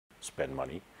spend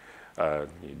money. Do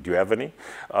you have any?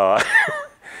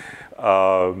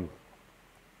 Um,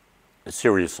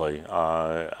 Seriously,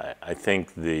 I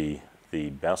think the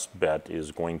best bet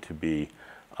is going to be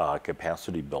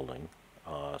capacity building.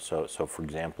 So for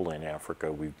example, in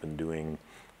Africa, we've been doing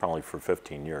probably for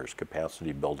 15 years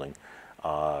capacity building.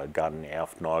 Got an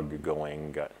AFNOG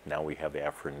going. Now we have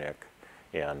AFRINIC,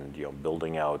 and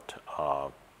building out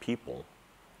people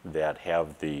that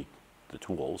have the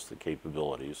tools, the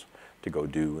capabilities to go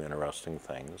do interesting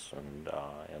things,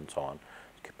 and so on.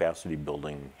 Capacity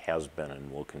building has been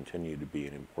and will continue to be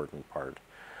an important part.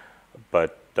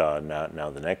 But now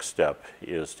the next step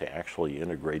is to actually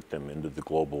integrate them into the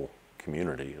global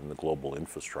community and the global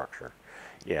infrastructure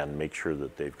and make sure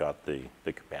that they've got the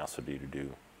capacity to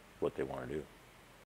do what they want to do.